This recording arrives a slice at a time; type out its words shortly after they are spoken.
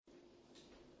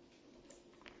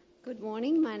Good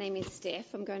morning. My name is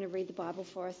Steph. I'm going to read the Bible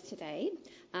for us today.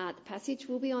 The passage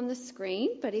will be on the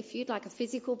screen, but if you'd like a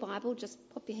physical Bible, just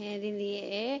pop your hand in the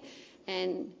air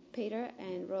and Peter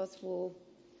and Ross will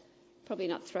probably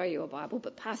not throw you a Bible,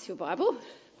 but pass your Bible.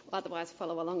 Otherwise,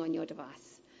 follow along on your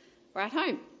device or at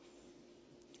home.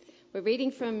 We're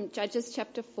reading from Judges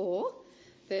chapter 4,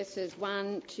 verses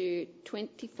 1 to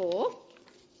 24.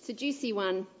 It's a juicy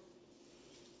one.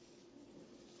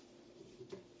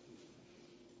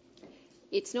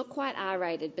 It's not quite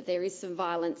R-rated, but there is some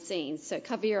violent scenes, so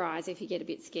cover your eyes if you get a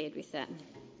bit scared with that.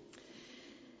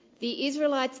 The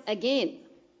Israelites again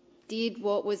did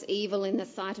what was evil in the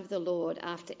sight of the Lord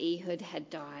after Ehud had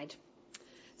died.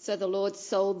 So the Lord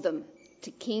sold them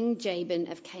to King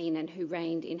Jabin of Canaan, who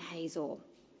reigned in Hazor.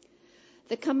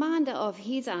 The commander of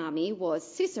his army was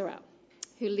Sisera,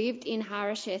 who lived in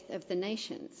Harosheth of the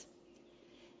nations.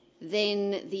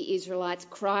 Then the Israelites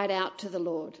cried out to the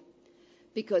Lord,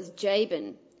 because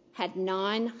Jabin had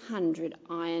 900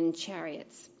 iron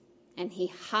chariots, and he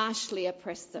harshly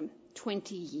oppressed them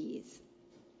 20 years.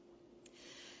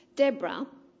 Deborah,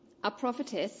 a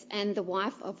prophetess and the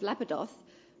wife of Lapidoth,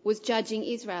 was judging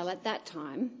Israel at that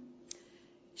time.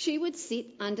 She would sit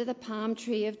under the palm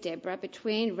tree of Deborah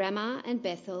between Ramah and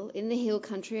Bethel in the hill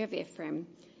country of Ephraim,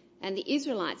 and the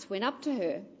Israelites went up to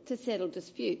her to settle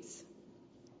disputes.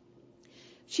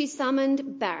 She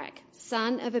summoned Barak,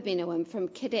 son of Abinoam, from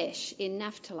Kadesh in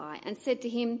Naphtali, and said to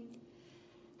him,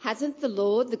 "Hasn't the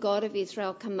Lord, the God of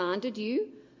Israel, commanded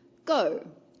you? Go,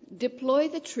 deploy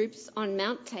the troops on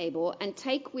Mount Tabor and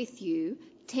take with you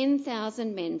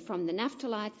 10,000 men from the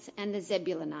Naphtalites and the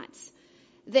Zebulunites.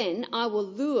 Then I will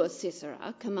lure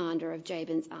Sisera, commander of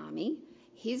Jabin's army,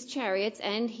 his chariots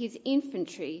and his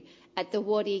infantry at the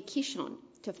Wadi Kishon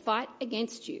to fight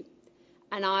against you,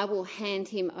 and I will hand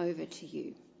him over to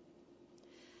you."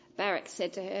 Barak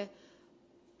said to her,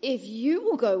 "If you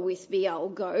will go with me, I will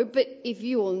go, but if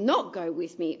you will not go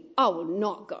with me, I will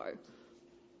not go."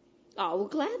 "I will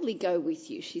gladly go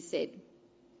with you," she said,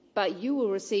 "but you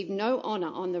will receive no honour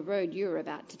on the road you are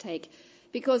about to take,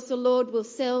 because the Lord will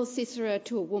sell Sisera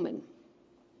to a woman."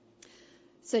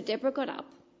 So Deborah got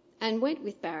up and went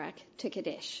with Barak to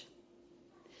Kadesh.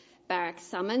 Barak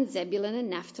summoned Zebulun and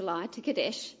Naphtali to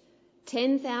Kadesh.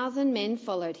 10,000 men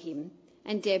followed him,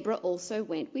 and Deborah also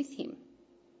went with him.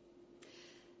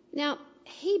 Now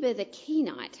Heber the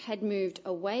Kenite had moved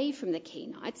away from the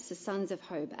Kenites, the sons of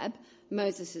Hobab,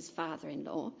 Moses'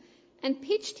 father-in-law, and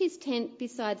pitched his tent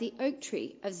beside the oak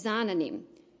tree of Zaanannim,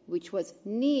 which was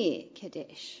near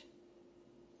Kadesh.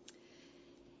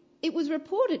 It was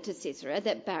reported to Sisera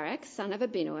that Barak, son of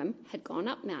Abinoam, had gone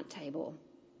up Mount Tabor.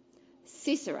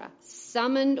 Sisera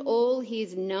summoned all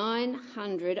his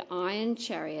 900 iron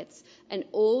chariots and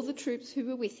all the troops who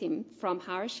were with him from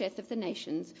Harosheth of the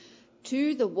nations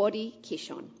to the Wadi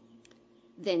Kishon.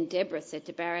 Then Deborah said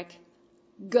to Barak,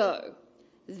 "Go,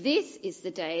 this is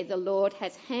the day the Lord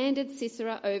has handed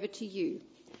Sisera over to you.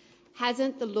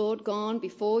 Hasn't the Lord gone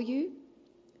before you?"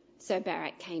 So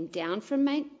Barak came down from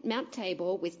Mount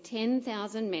Tabor with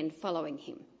 10,000 men following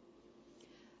him.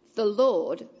 The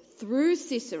Lord threw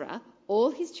Sisera,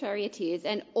 all his charioteers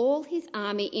and all his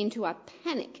army into a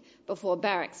panic before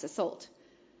Barak's assault.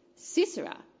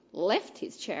 Sisera left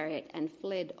his chariot and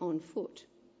fled on foot.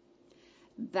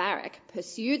 Barak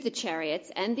pursued the chariots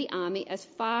and the army as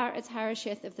far as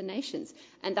Harosheth of the nations,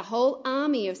 and the whole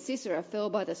army of Sisera fell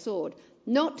by the sword.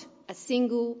 Not a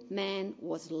single man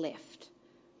was left.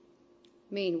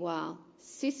 Meanwhile,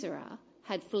 Sisera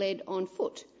had fled on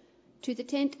foot to the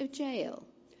tent of Jael,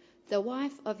 the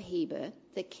wife of Heber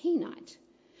the Kenite,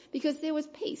 because there was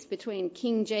peace between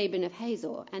King Jabin of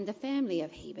Hazor and the family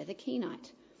of Heber the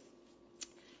Kenite.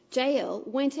 Jael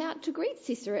went out to greet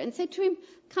Sisera and said to him,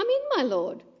 "Come in, my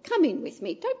lord, come in with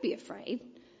me, don't be afraid."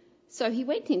 So he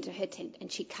went into her tent and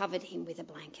she covered him with a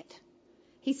blanket.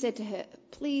 He said to her,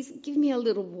 "Please give me a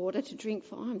little water to drink,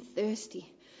 for I'm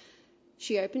thirsty."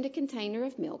 She opened a container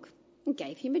of milk and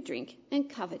gave him a drink and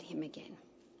covered him again.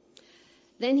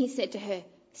 Then he said to her,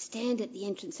 "Stand at the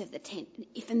entrance of the tent.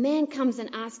 If a man comes and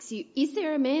asks you, 'Is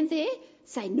there a man there?'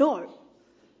 say no."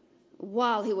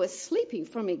 While he was sleeping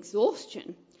from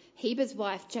exhaustion, Heber's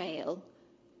wife Jael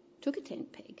took a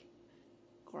tent peg,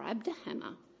 grabbed a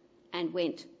hammer, and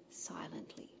went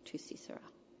silently to Sisera.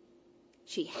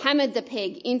 She hammered the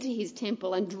peg into his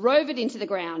temple and drove it into the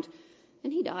ground,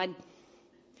 and he died.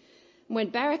 When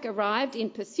Barak arrived in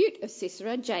pursuit of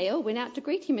Sisera, Jael went out to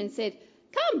greet him and said,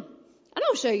 "Come, and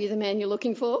I'll show you the man you're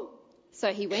looking for."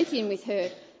 So he went in with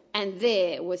her, and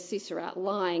there was Sisera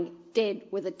lying dead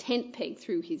with a tent peg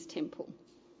through his temple.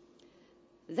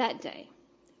 That day,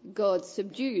 God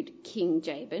subdued King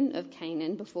Jabin of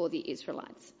Canaan before the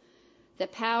Israelites. The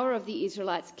power of the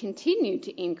Israelites continued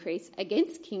to increase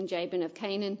against King Jabin of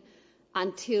Canaan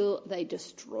until they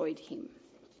destroyed him.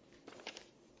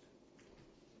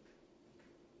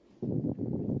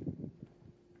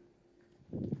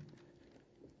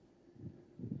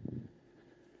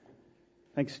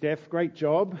 Thanks, Steph. Great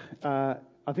job.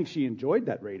 I think she enjoyed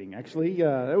that reading, actually.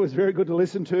 That was very good to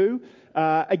listen to.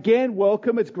 Again,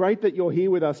 welcome. It's great that you're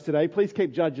here with us today. Please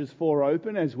keep Judges 4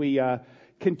 open as we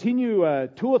continue a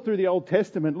tour through the Old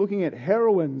Testament, looking at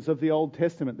heroines of the Old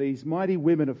Testament, these mighty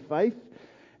women of faith.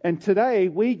 And today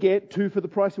we get 2 for the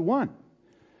price of 1.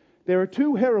 There are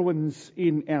 2 heroines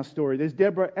in our story. There's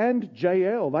Deborah and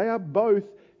Jael. They are both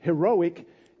heroic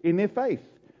in their faith.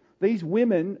 These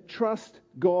women trust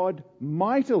God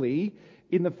mightily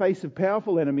in the face of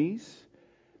powerful enemies,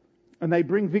 and they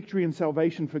bring victory and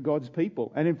salvation for God's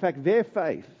people. And in fact, their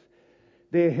faith,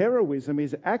 their heroism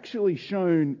is actually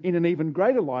shown in an even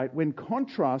greater light when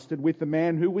contrasted with the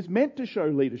man who was meant to show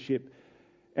leadership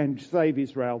and save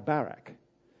Israel, Barak.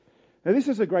 Now, this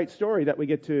is a great story that we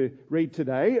get to read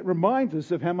today. It reminds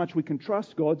us of how much we can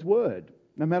trust God's word,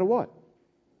 no matter what.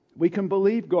 We can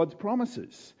believe God's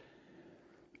promises.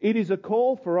 It is a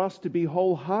call for us to be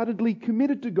wholeheartedly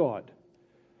committed to God.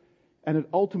 And it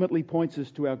ultimately points us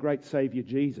to our great Saviour,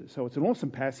 Jesus. So it's an awesome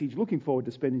passage. Looking forward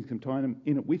to spending some time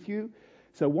in it with you.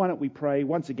 So why don't we pray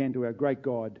once again to our great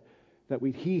God that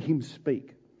we'd hear him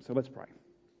speak. So let's pray.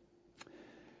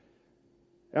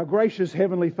 Our gracious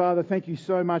Heavenly Father, thank you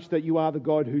so much that you are the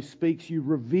God who speaks. You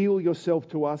reveal yourself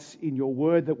to us in your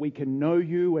word that we can know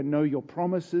you and know your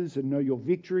promises and know your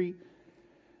victory.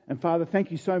 And Father,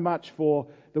 thank you so much for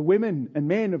the women and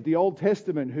men of the Old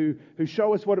Testament who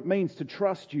show us what it means to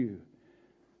trust you.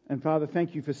 And Father,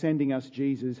 thank you for sending us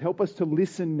Jesus. Help us to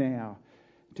listen now,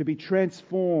 to be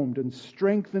transformed and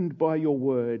strengthened by your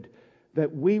word,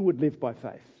 that we would live by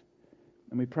faith.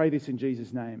 And we pray this in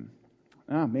Jesus' name.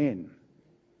 Amen.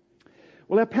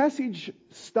 Well, our passage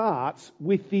starts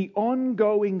with the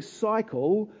ongoing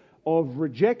cycle of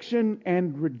rejection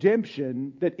and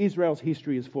redemption that Israel's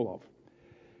history is full of.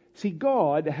 See,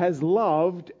 God has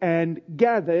loved and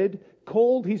gathered,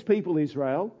 called his people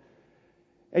Israel,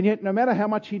 and yet no matter how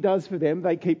much he does for them,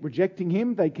 they keep rejecting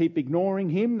him, they keep ignoring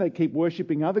him, they keep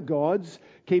worshipping other gods,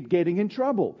 keep getting in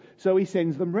trouble. So he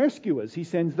sends them rescuers, he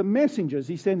sends them messengers,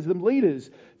 he sends them leaders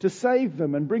to save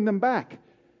them and bring them back.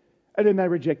 And then they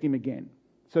reject him again.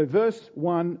 So verse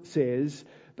 1 says,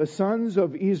 the sons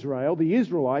of Israel, the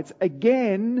Israelites,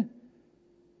 again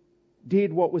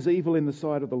did what was evil in the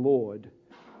sight of the Lord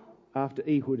after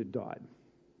Ehud had died.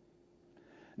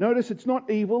 Notice it's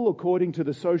not evil according to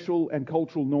the social and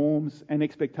cultural norms and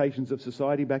expectations of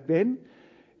society back then.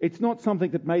 It's not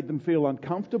something that made them feel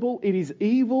uncomfortable. It is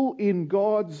evil in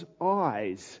God's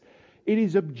eyes. It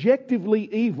is objectively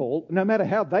evil, no matter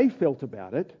how they felt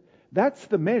about it. That's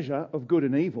the measure of good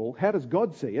and evil. How does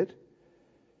God see it?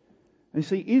 And you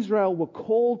see, Israel were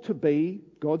called to be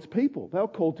God's people. They were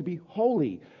called to be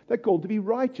holy. They're called to be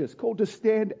righteous, called to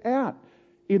stand out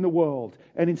in the world.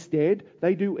 And instead,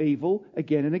 they do evil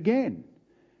again and again.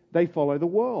 They follow the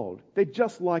world. They're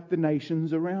just like the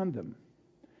nations around them.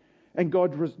 And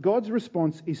God's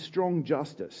response is strong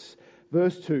justice.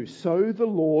 Verse 2, so the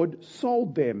Lord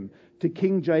sold them to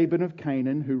King Jabin of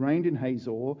Canaan, who reigned in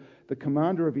Hazor. The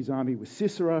commander of his army was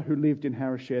Sisera, who lived in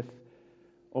Harosheth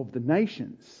of the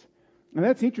nations. And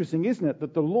that's interesting, isn't it?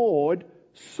 That the Lord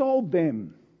sold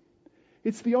them.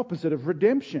 It's the opposite of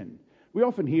redemption. We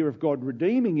often hear of God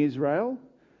redeeming Israel.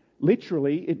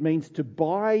 Literally, it means to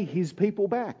buy his people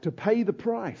back, to pay the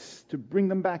price, to bring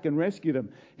them back and rescue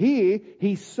them. Here,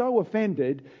 he's so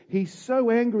offended, he's so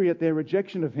angry at their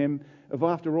rejection of him, of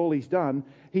after all he's done,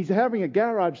 he's having a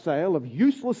garage sale of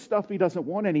useless stuff he doesn't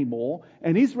want anymore,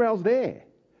 and Israel's there.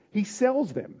 He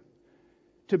sells them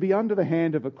to be under the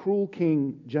hand of a cruel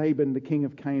king, Jabin, the king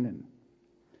of Canaan.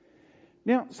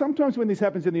 Now, sometimes when this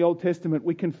happens in the Old Testament,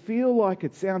 we can feel like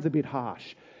it sounds a bit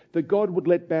harsh, that God would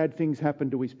let bad things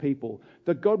happen to his people,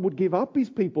 that God would give up his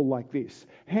people like this,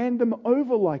 hand them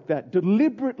over like that,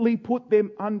 deliberately put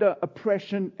them under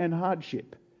oppression and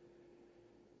hardship.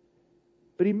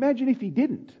 But imagine if he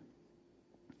didn't.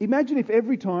 Imagine if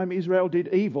every time Israel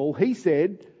did evil, he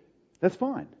said, that's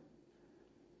fine.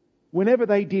 Whenever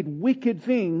they did wicked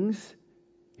things,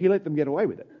 he let them get away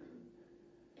with it.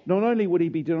 Not only would he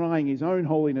be denying his own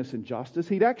holiness and justice,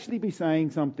 he'd actually be saying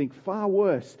something far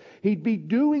worse. He'd be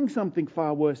doing something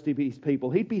far worse to his people.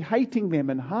 He'd be hating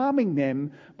them and harming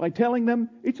them by telling them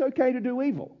it's okay to do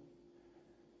evil.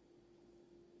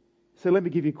 So let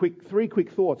me give you three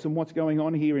quick thoughts on what's going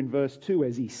on here in verse 2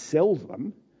 as he sells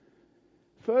them.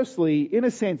 Firstly, in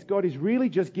a sense, God is really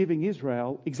just giving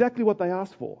Israel exactly what they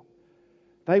asked for.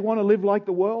 They want to live like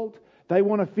the world. They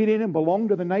want to fit in and belong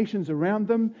to the nations around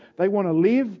them. They want to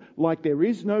live like there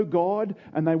is no God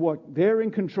and they're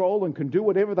in control and can do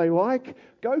whatever they like.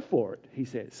 Go for it, he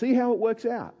says. See how it works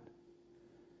out.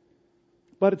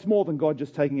 But it's more than God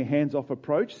just taking a hands-off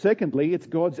approach. Secondly, it's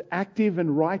God's active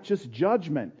and righteous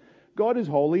judgment. God is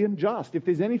holy and just. If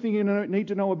there's anything you need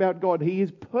to know about God, he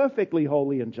is perfectly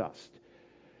holy and just.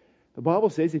 The Bible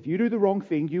says if you do the wrong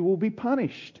thing, you will be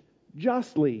punished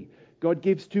justly. God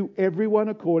gives to everyone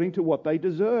according to what they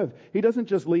deserve. He doesn't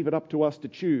just leave it up to us to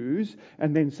choose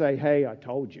and then say, hey, I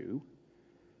told you.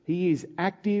 He is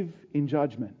active in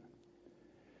judgment.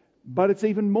 But it's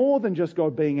even more than just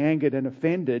God being angered and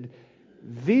offended.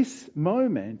 This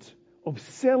moment of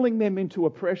selling them into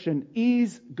oppression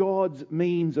is God's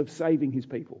means of saving his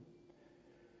people.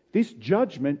 This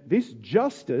judgment, this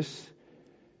justice,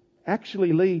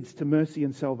 actually leads to mercy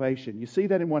and salvation. You see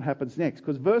that in what happens next.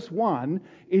 Because verse 1,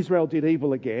 Israel did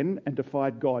evil again and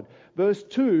defied God. Verse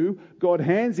 2, God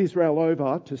hands Israel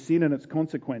over to sin and its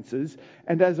consequences.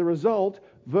 And as a result,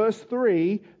 verse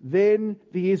 3, then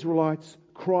the Israelites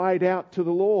cried out to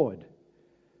the Lord.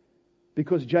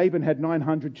 Because Jabin had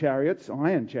 900 chariots,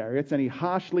 iron chariots, and he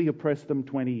harshly oppressed them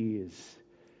 20 years.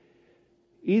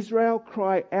 Israel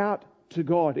cry out to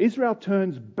God. Israel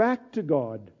turns back to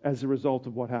God as a result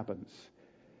of what happens.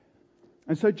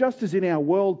 And so just as in our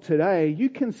world today, you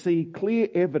can see clear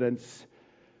evidence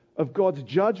of God's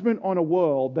judgment on a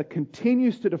world that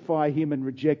continues to defy him and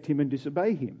reject him and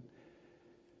disobey him.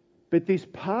 But this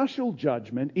partial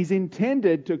judgment is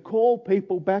intended to call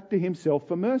people back to himself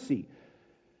for mercy,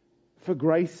 for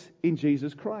grace in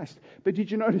Jesus Christ. But did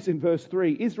you notice in verse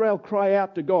 3, Israel cry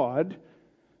out to God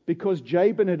because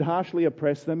Jabin had harshly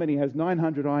oppressed them and he has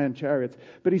 900 iron chariots.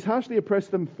 But he's harshly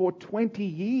oppressed them for 20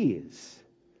 years.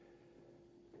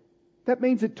 That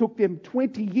means it took them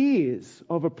 20 years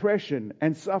of oppression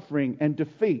and suffering and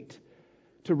defeat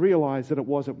to realize that it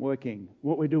wasn't working.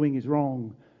 What we're doing is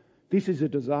wrong. This is a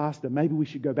disaster. Maybe we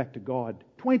should go back to God.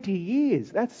 20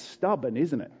 years. That's stubborn,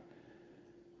 isn't it?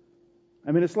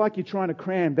 I mean, it's like you're trying to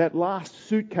cram that last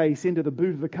suitcase into the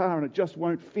boot of the car and it just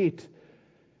won't fit.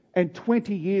 And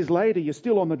 20 years later, you're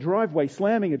still on the driveway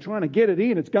slamming it, trying to get it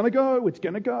in. It's going to go, it's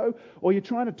going to go. Or you're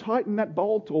trying to tighten that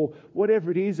bolt or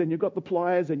whatever it is, and you've got the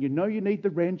pliers and you know you need the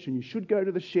wrench and you should go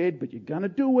to the shed, but you're going to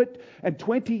do it. And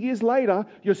 20 years later,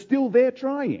 you're still there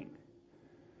trying.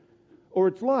 Or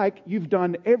it's like you've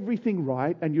done everything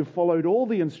right and you've followed all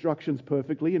the instructions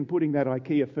perfectly in putting that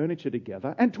IKEA furniture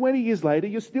together. And 20 years later,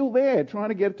 you're still there trying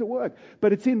to get it to work.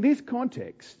 But it's in this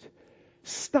context,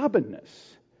 stubbornness,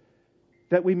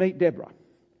 that we meet Deborah.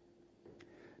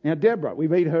 Now Deborah, we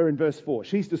meet her in verse 4.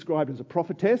 She's described as a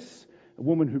prophetess, a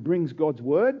woman who brings God's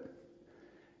word,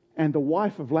 and the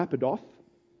wife of Lapidoth.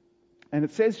 And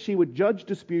it says she would judge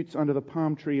disputes under the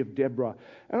palm tree of Deborah.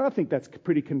 And I think that's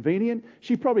pretty convenient.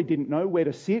 She probably didn't know where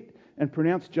to sit and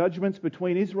pronounce judgments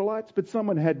between Israelites, but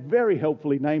someone had very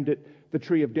helpfully named it the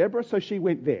tree of Deborah, so she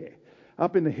went there,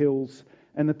 up in the hills,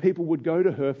 and the people would go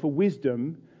to her for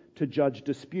wisdom to judge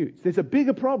disputes. There's a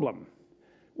bigger problem.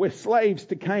 We're slaves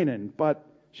to Canaan, but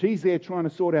she's there trying to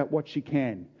sort out what she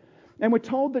can. And we're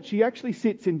told that she actually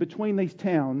sits in between these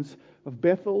towns of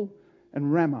Bethel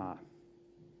and Ramah.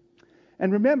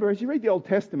 And remember, as you read the Old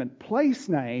Testament, place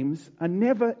names are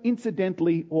never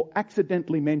incidentally or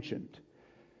accidentally mentioned.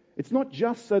 It's not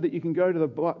just so that you can go to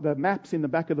the maps in the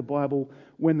back of the Bible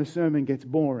when the sermon gets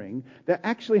boring. They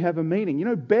actually have a meaning. You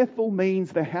know, Bethel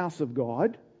means the house of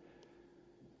God.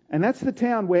 And that's the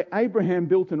town where Abraham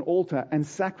built an altar and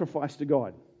sacrificed to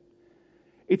God.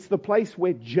 It's the place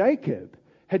where Jacob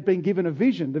had been given a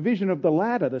vision, the vision of the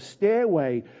ladder, the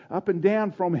stairway up and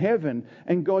down from heaven.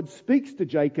 And God speaks to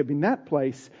Jacob in that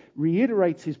place,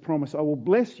 reiterates his promise, I will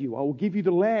bless you, I will give you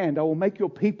the land, I will make your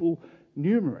people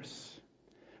numerous.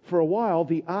 For a while,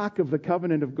 the Ark of the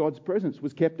Covenant of God's presence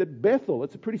was kept at Bethel.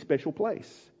 It's a pretty special place.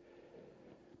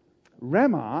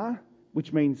 Ramah,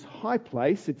 which means high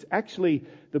place, it's actually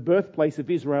the birthplace of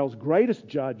Israel's greatest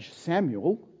judge,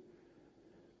 Samuel.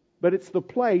 But it's the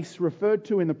place referred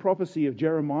to in the prophecy of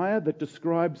Jeremiah that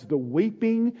describes the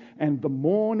weeping and the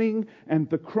mourning and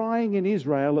the crying in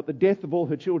Israel at the death of all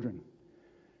her children.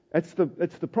 It's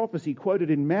the prophecy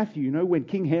quoted in Matthew, you know, when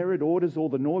King Herod orders all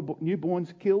the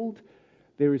newborns killed.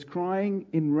 There is crying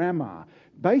in Ramah.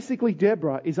 Basically,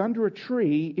 Deborah is under a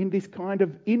tree in this kind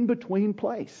of in-between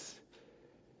place.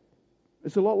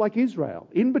 It's a lot like Israel,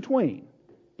 in between.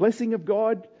 Blessing of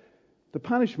God, the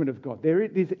punishment of God. There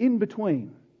it is in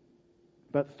between.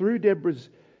 But through Deborah's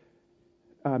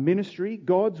ministry,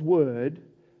 God's word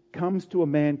comes to a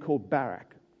man called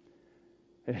Barak.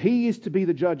 And he is to be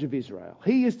the judge of Israel.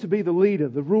 He is to be the leader,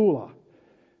 the ruler,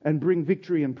 and bring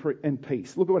victory and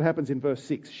peace. Look at what happens in verse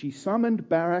 6. She summoned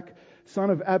Barak, son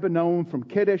of Abinoam, from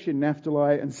Kadesh in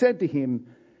Naphtali, and said to him,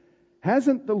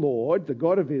 "Hasn't the Lord, the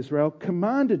God of Israel,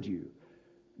 commanded you,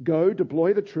 go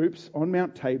deploy the troops on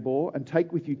Mount Tabor and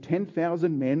take with you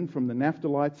 10,000 men from the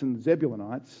Naphtalites and the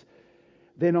Zebulunites?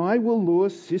 Then I will lure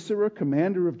Sisera,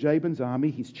 commander of Jabin's army,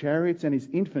 his chariots and his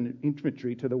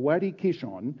infantry to the Wadi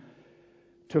Kishon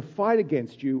to fight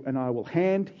against you, and I will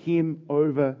hand him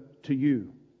over to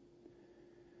you."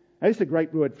 Now, this is a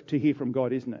great word to hear from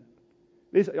God, isn't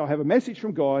it? I have a message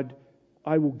from God.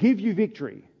 I will give you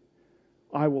victory.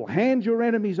 I will hand your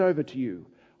enemies over to you.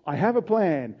 I have a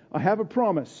plan. I have a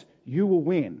promise. You will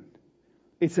win.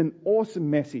 It's an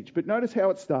awesome message. But notice how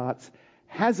it starts.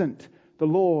 Hasn't the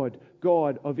Lord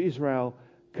God of Israel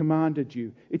commanded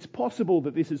you? It's possible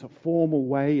that this is a formal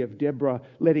way of Deborah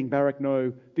letting Barak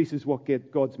know this is what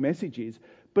God's message is.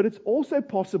 But it's also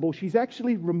possible she's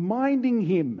actually reminding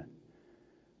him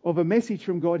of a message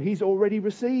from God he's already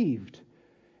received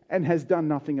and has done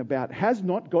nothing about. Has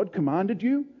not God commanded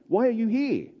you? Why are you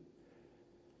here?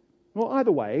 Well,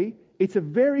 either way, it's a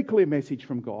very clear message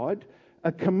from God,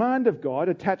 a command of God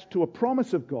attached to a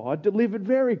promise of God, delivered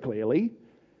very clearly.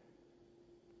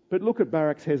 But look at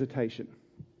Barak's hesitation.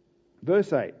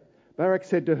 Verse 8, Barak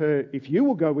said to her, "If you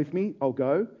will go with me, I'll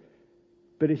go.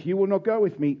 But if you will not go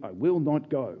with me, I will not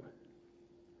go."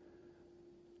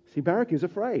 See, Barak is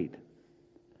afraid.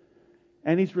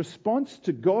 And his response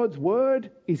to God's word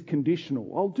is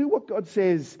conditional. I'll do what God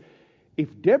says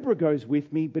if Deborah goes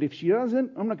with me, but if she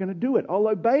doesn't, I'm not going to do it. I'll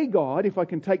obey God if I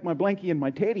can take my blankie and my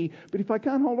teddy, but if I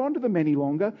can't hold on to them any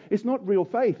longer, it's not real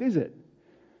faith, is it?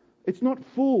 It's not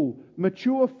full,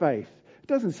 mature faith. It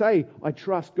doesn't say, I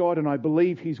trust God and I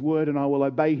believe his word and I will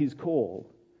obey his call.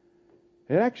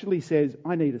 It actually says,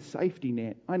 I need a safety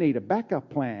net. I need a backup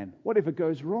plan. What if it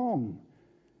goes wrong?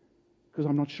 Because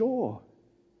I'm not sure.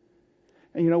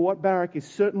 And you know what? Barak is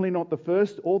certainly not the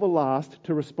first or the last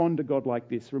to respond to God like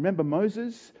this. Remember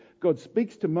Moses? God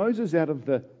speaks to Moses out of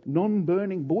the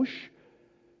non-burning bush.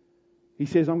 He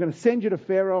says, I'm going to send you to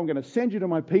Pharaoh. I'm going to send you to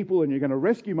my people and you're going to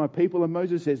rescue my people. And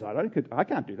Moses says, I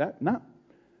can't do that. No,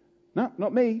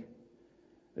 not me.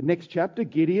 The next chapter,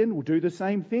 Gideon will do the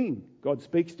same thing. God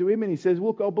speaks to him and he says,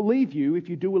 look, I'll believe you if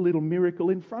you do a little miracle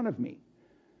in front of me.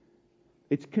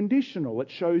 It's conditional. It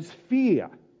shows fear.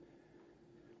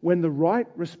 When the right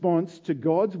response to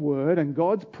God's word and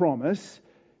God's promise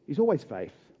is always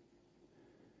faith.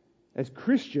 As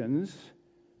Christians,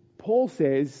 Paul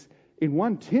says in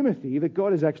 1 Timothy that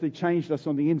God has actually changed us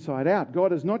on the inside out.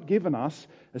 God has not given us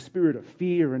a spirit of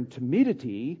fear and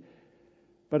timidity,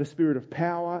 but a spirit of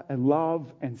power and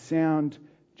love and sound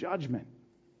judgment.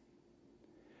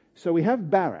 So we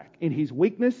have Barak in his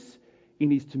weakness,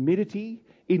 in his timidity.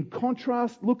 In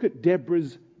contrast, look at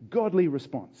Deborah's godly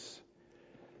response.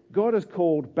 God has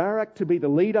called Barak to be the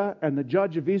leader and the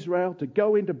judge of Israel, to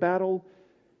go into battle,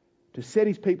 to set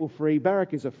his people free.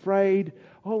 Barak is afraid.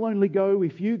 I'll only go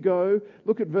if you go.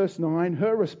 Look at verse 9.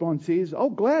 Her response is, I'll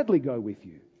gladly go with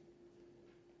you.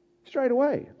 Straight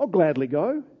away, I'll gladly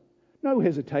go. No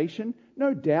hesitation,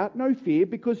 no doubt, no fear,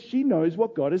 because she knows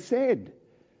what God has said.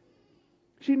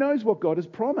 She knows what God has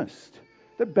promised,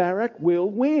 that Barak will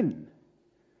win.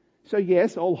 So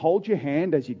yes, I'll hold your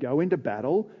hand as you go into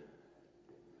battle.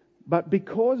 But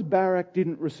because Barak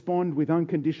didn't respond with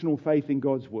unconditional faith in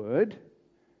God's word,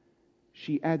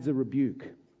 she adds a rebuke.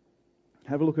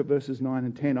 Have a look at verses 9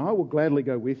 and 10. I will gladly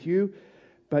go with you,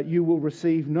 but you will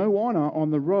receive no honour on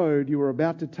the road you are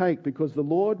about to take, because the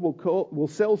Lord will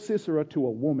sell Sisera to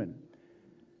a woman.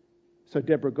 So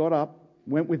Deborah got up,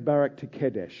 went with Barak to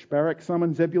Kadesh. Barak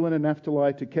summoned Zebulun and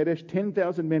Naphtali to Kadesh.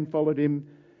 10,000 men followed him,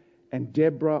 and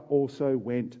Deborah also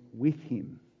went with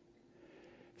him.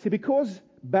 See, because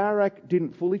Barak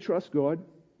didn't fully trust God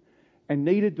and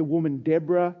needed the woman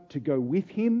Deborah to go with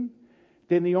him,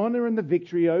 then the honour and the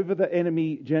victory over the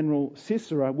enemy general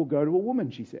Sisera will go to a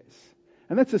woman, she says.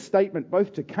 And that's a statement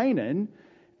both to Canaan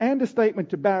and a statement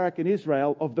to Barak and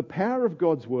Israel of the power of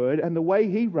God's word and the way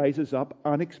he raises up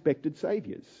unexpected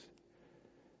saviours.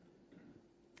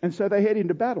 And so they head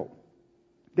into battle.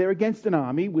 They're against an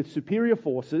army with superior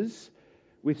forces,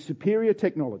 with superior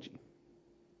technology.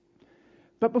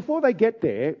 But before they get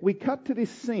there, we cut to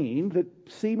this scene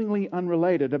that's seemingly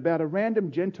unrelated about a random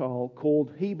Gentile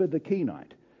called Heber the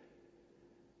Kenite.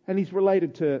 And he's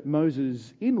related to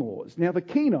Moses' in-laws. Now the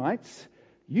Kenites,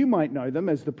 you might know them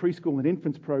as the preschool and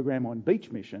infants program on beach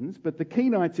missions, but the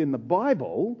Kenites in the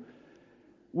Bible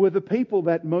were the people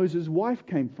that Moses' wife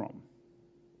came from.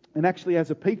 And actually,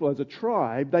 as a people, as a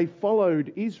tribe, they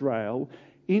followed Israel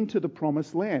into the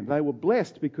promised land. They were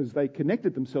blessed because they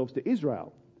connected themselves to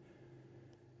Israel.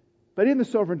 But in the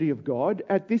sovereignty of God,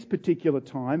 at this particular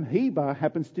time, Heber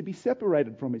happens to be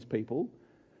separated from his people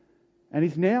and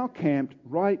is now camped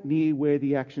right near where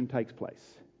the action takes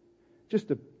place.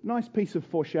 Just a nice piece of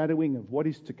foreshadowing of what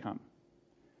is to come.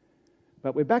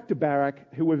 But we're back to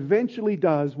Barak, who eventually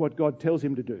does what God tells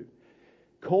him to do.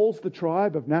 Calls the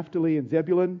tribe of Naphtali and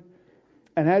Zebulun,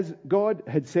 and as God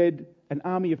had said, an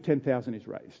army of 10,000 is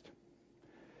raised.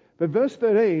 But verse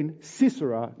 13,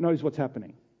 Sisera knows what's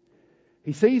happening.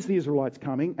 He sees the Israelites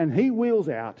coming, and he wheels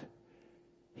out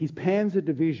his panzer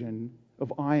division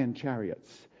of iron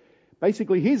chariots.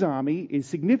 Basically, his army is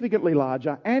significantly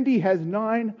larger, and he has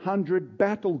 900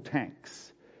 battle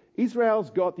tanks.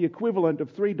 Israel's got the equivalent of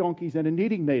 3 donkeys and a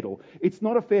knitting needle. It's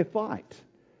not a fair fight.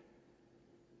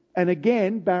 And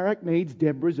again, Barak needs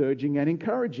Deborah's urging and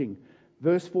encouraging.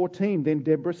 Verse 14, then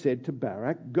Deborah said to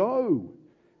Barak, "Go.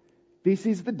 This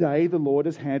is the day the Lord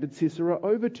has handed Sisera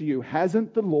over to you.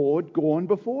 Hasn't the Lord gone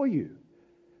before you?"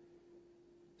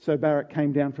 So Barak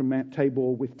came down from Mount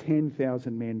Tabor with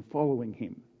 10,000 men following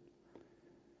him.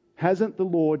 Hasn't the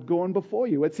Lord gone before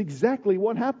you? It's exactly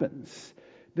what happens.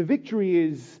 The victory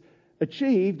is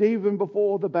achieved even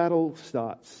before the battle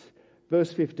starts.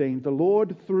 Verse 15, the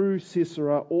Lord threw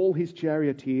Sisera, all his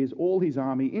charioteers, all his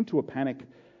army into a panic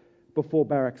before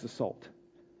Barak's assault.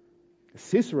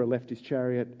 Sisera left his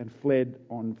chariot and fled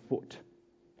on foot.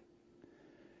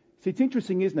 See, it's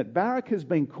interesting, isn't it? Barak has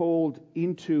been called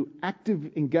into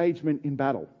active engagement in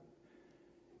battle.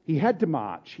 He had to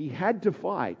march, he had to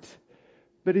fight,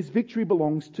 but his victory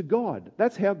belongs to God.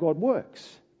 That's how God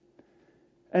works.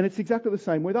 And it's exactly the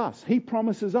same with us. He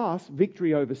promises us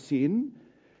victory over sin.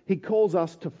 He calls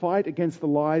us to fight against the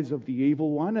lies of the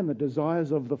evil one and the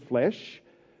desires of the flesh.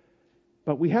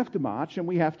 But we have to march and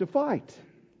we have to fight.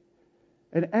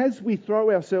 And as we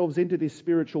throw ourselves into this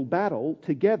spiritual battle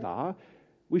together,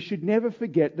 we should never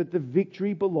forget that the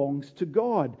victory belongs to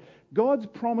God. God's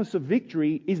promise of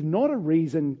victory is not a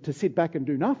reason to sit back and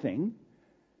do nothing,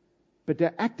 but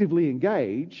to actively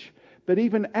engage. But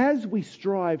even as we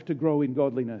strive to grow in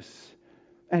godliness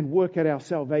and work at our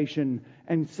salvation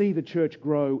and see the church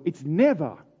grow, it's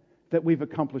never that we've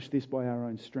accomplished this by our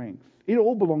own strength. It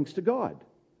all belongs to God.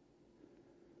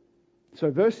 So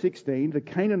verse 16, the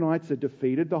Canaanites are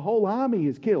defeated. The whole army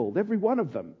is killed, every one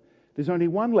of them. There's only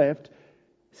one left,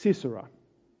 Sisera.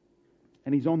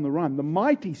 And he's on the run. The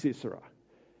mighty Sisera,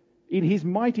 in his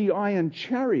mighty iron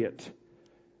chariot,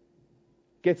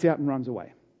 gets out and runs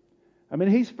away. I mean,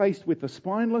 he's faced with the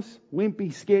spineless,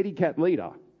 wimpy, scaredy cat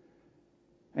leader,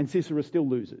 and Sisera still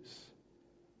loses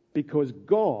because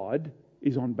God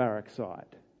is on Barak's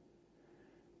side.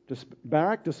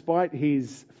 Barak, despite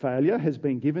his failure, has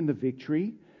been given the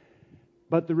victory,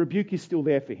 but the rebuke is still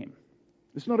there for him.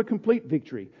 It's not a complete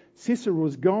victory. Sisera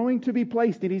was going to be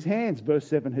placed in his hands, verse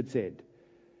 7 had said.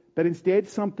 But instead,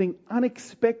 something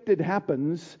unexpected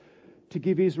happens to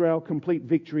give Israel complete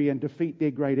victory and defeat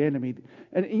their great enemy.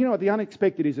 And you know what? The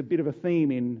unexpected is a bit of a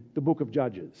theme in the book of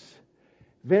Judges.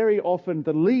 Very often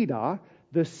the leader,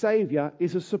 the saviour,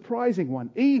 is a surprising one.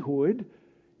 Ehud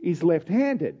is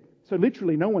left-handed. So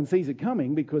literally no one sees it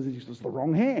coming because it's just the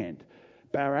wrong hand.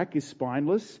 Barak is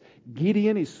spineless.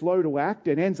 Gideon is slow to act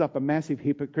and ends up a massive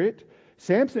hypocrite.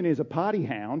 Samson is a party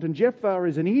hound and Jephthah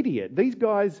is an idiot. These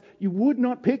guys, you would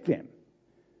not pick them.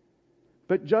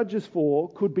 But Judges 4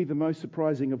 could be the most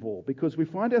surprising of all because we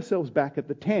find ourselves back at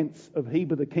the tents of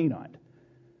Heber the Kenite.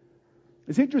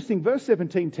 It's interesting, verse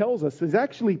 17 tells us there's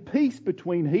actually peace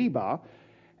between Heber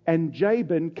and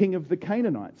Jabin, king of the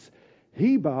Canaanites.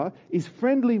 Heber is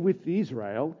friendly with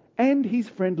Israel and he's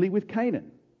friendly with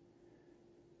Canaan.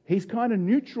 He's kind of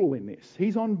neutral in this.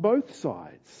 He's on both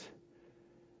sides.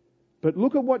 But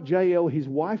look at what Jael, his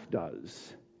wife,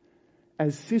 does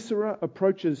as Sisera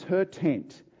approaches her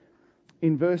tent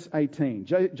in verse 18.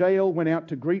 Jael went out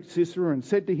to greet Sisera and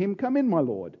said to him, "Come in, my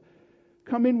lord.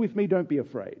 Come in with me, don't be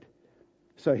afraid."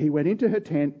 So he went into her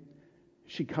tent.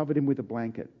 She covered him with a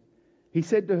blanket. He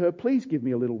said to her, "Please give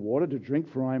me a little water to drink,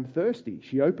 for I am thirsty."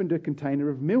 She opened a container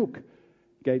of milk,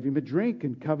 gave him a drink,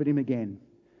 and covered him again.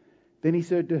 Then he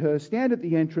said to her, "Stand at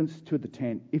the entrance to the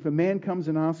tent. If a man comes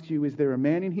and asks you, 'Is there a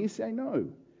man in here?' say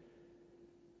no."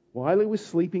 While he was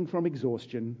sleeping from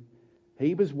exhaustion,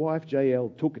 Heber's wife Jael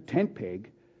took a tent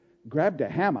peg, grabbed a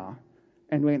hammer,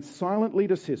 and went silently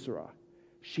to Sisera.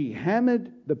 She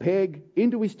hammered the peg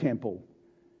into his temple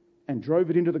and drove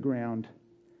it into the ground,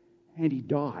 and he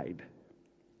died.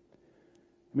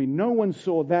 I mean, no one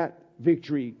saw that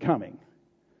victory coming.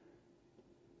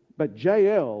 But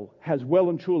Jael has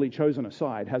well and truly chosen a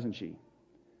side, hasn't she?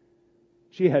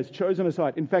 She has chosen a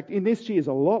side. In fact, in this, she is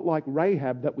a lot like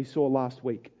Rahab that we saw last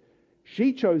week.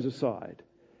 She chose a side.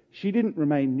 She didn't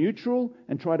remain neutral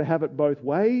and try to have it both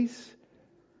ways.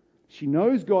 She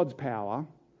knows God's power,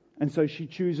 and so she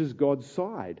chooses God's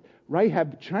side.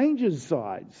 Rahab changes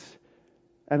sides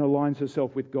and aligns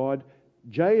herself with God.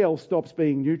 Jael stops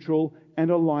being neutral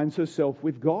and aligns herself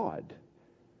with God.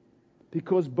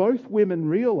 Because both women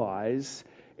realize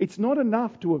it's not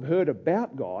enough to have heard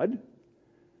about God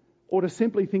or to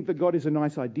simply think that God is a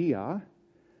nice idea.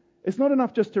 It's not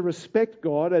enough just to respect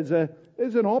God as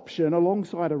an option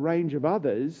alongside a range of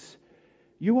others.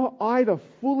 You are either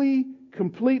fully,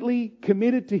 completely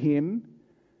committed to Him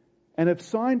and have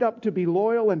signed up to be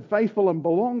loyal and faithful and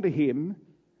belong to Him,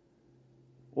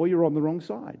 or you're on the wrong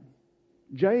side.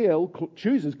 Jael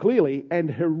chooses clearly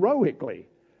and heroically,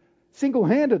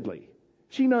 single-handedly.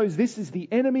 She knows this is the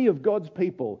enemy of God's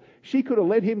people. She could have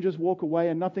let him just walk away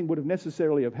and nothing would have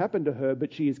necessarily have happened to her,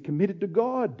 but she is committed to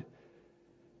God.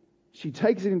 She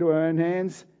takes it into her own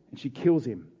hands and she kills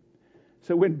him.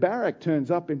 So when Barak turns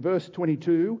up in verse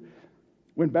 22,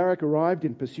 when Barak arrived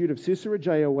in pursuit of Sisera,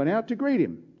 Jael went out to greet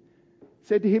him,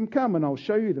 said to him, "Come and I'll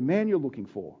show you the man you're looking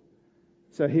for."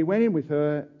 So he went in with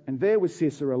her, and there was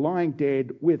Sisera lying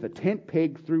dead with a tent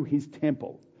peg through his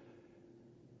temple.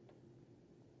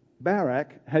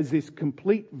 Barak has this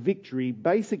complete victory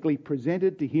basically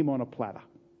presented to him on a platter.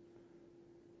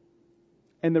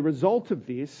 And the result of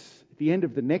this, at the end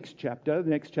of the next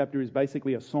chapter is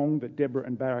basically a song that Deborah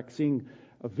and Barak sing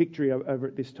of victory over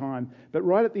at this time. But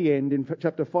right at the end, in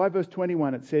chapter 5, verse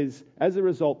 21, it says, as a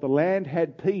result, the land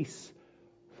had peace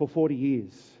for 40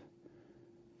 years.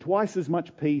 Twice as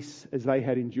much peace as they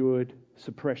had endured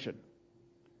suppression.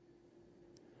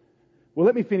 Well,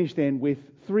 let me finish then with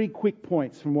 3 quick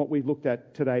points from what we've looked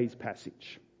at today's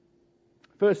passage.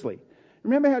 Firstly,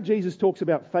 remember how Jesus talks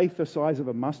about faith the size of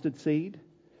a mustard seed?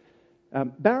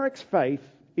 Barak's faith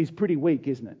is pretty weak,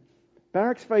 isn't it?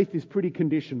 Barak's faith is pretty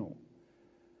conditional.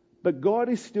 But God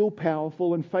is still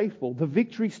powerful and faithful. The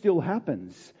victory still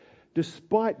happens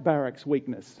despite Barak's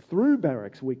weakness, through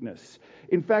Barak's weakness.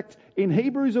 In fact, in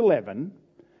Hebrews 11,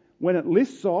 when it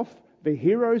lists off the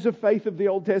heroes of faith of the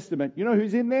Old Testament, you know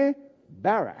who's in there?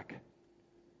 Barak.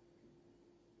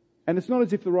 And it's not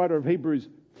as if the writer of Hebrews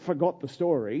forgot the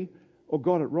story or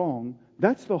got it wrong.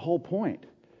 That's the whole point.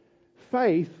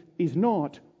 Faith is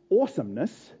not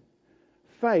awesomeness.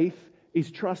 Faith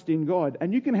is trust in God.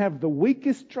 And you can have the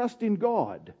weakest trust in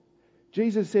God.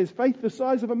 Jesus says faith the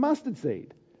size of a mustard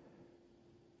seed.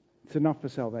 It's enough for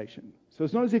salvation. So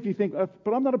it's not as if you think,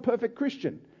 but I'm not a perfect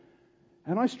Christian.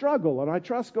 And I struggle, and I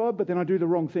trust God, but then I do the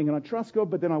wrong thing. And I trust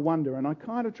God, but then I wonder. And I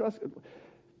kind of trust.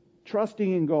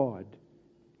 Trusting in God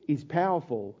is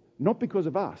powerful, not because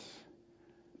of us,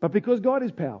 but because God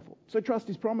is powerful. So trust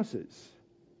His promises.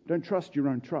 Don't trust your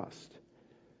own trust.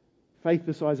 Faith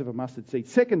the size of a mustard seed.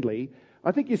 Secondly,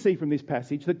 I think you see from this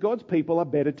passage that God's people are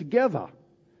better together.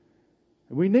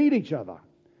 And we need each other.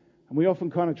 And we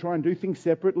often kind of try and do things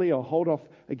separately or hold off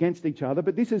against each other.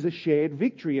 But this is a shared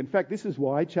victory. In fact, this is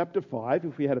why chapter 5,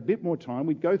 if we had a bit more time,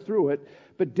 we'd go through it.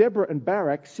 But Deborah and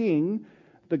Barak sing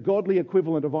the godly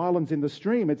equivalent of Islands in the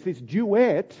Stream. It's this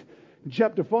duet. In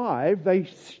chapter 5,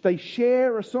 they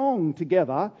share a song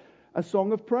together, a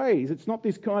song of praise. It's not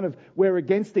this kind of we're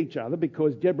against each other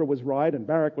because Deborah was right and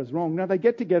Barak was wrong. No, they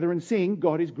get together and sing,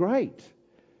 God is great.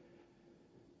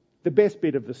 The best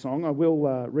bit of the song I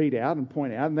will read out and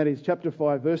point out, and that is chapter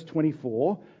 5, verse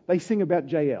 24. They sing about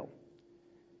Jael.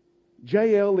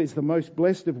 Jael is the most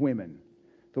blessed of women,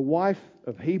 the wife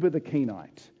of Heber the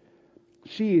Kenite.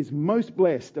 She is most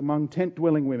blessed among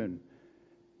tent-dwelling women.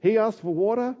 He asked for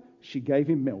water, she gave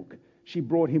him milk. She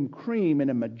brought him cream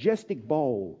in a majestic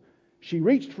bowl. She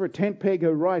reached for a tent peg,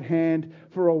 her right hand,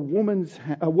 for a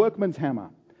workman's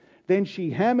hammer. Then she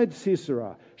hammered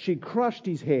Sisera. She crushed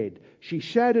his head. She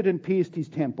shattered and pierced his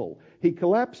temple. He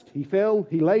collapsed, he fell,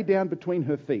 he lay down between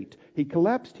her feet. He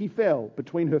collapsed, he fell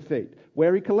between her feet.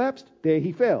 Where he collapsed, there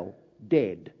he fell,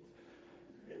 dead.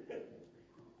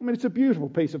 I mean, it's a beautiful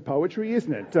piece of poetry,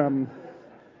 isn't it?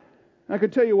 I can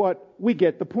tell you what, we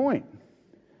get the point.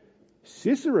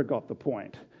 Sisera got the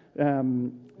point.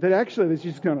 That actually, there's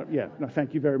just kind of,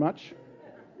 thank you very much.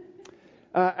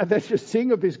 And let's just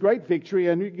sing of this great victory,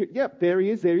 and there he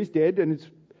is dead, and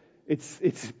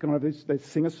it's kind of this, they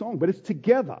sing a song, but it's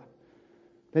together.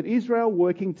 That Israel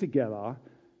working together,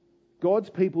 God's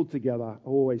people together, are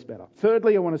always better.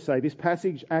 Thirdly, I want to say this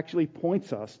passage actually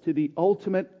points us to the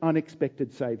ultimate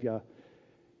unexpected Saviour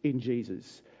in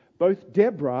Jesus. Both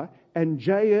Deborah and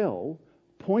Jael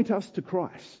point us to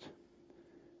Christ.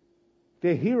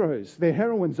 They're heroes. They're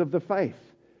heroines of the faith.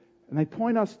 And they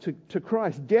point us to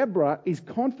Christ. Deborah is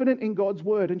confident in God's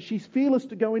word and she's fearless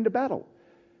to go into battle.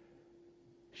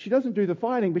 She doesn't do the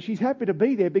fighting, but she's happy to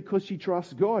be there because she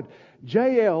trusts God.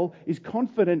 Jael is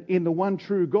confident in the one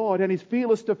true God and is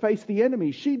fearless to face the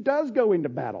enemy. She does go into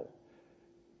battle.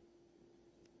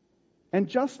 And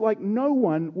just like no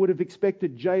one would have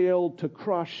expected Jael to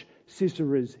crush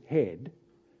Sisera's head,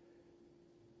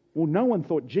 well, no one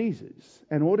thought Jesus,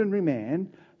 an ordinary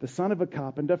man, the son of a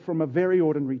carpenter from a very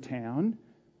ordinary town,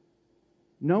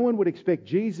 no one would expect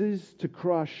Jesus to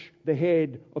crush the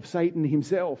head of Satan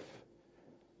himself.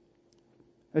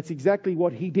 That's exactly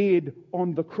what he did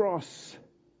on the cross.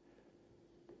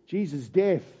 Jesus'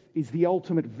 death is the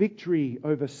ultimate victory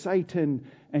over Satan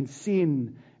and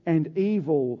sin and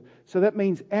evil. So that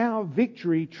means our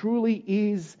victory truly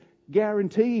is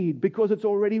guaranteed because it's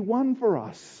already won for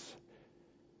us.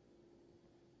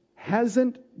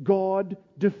 Hasn't God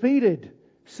defeated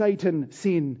Satan,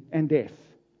 sin and death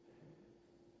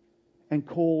and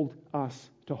called us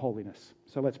to holiness?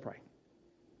 So let's pray.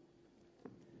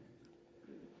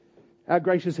 Our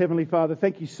gracious Heavenly Father,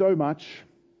 thank you so much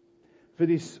for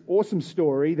this awesome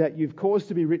story that you've caused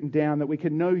to be written down that we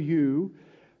can know you.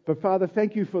 But Father,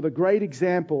 thank you for the great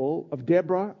example of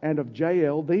Deborah and of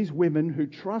Jael, these women who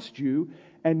trust you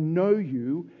and know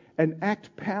you and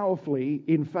act powerfully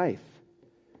in faith.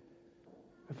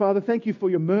 Father, thank you for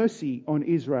your mercy on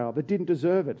Israel that didn't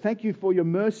deserve it. Thank you for your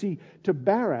mercy to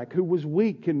Barak, who was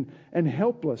weak and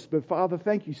helpless. But Father,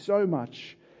 thank you so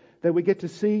much that we get to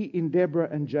see in Deborah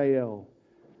and Jael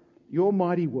your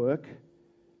mighty work,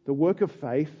 the work of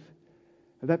faith,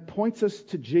 that points us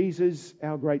to Jesus,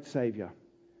 our great Saviour.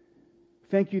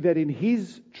 Thank you that in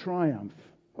his triumph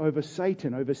over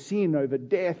Satan, over sin, over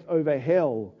death, over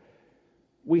hell,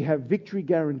 we have victory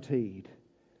guaranteed.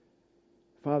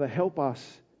 Father, help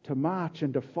us to march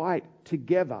and to fight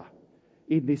together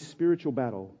in this spiritual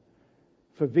battle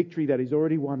for victory that is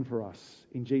already won for us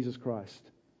in Jesus Christ.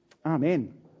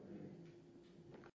 Amen.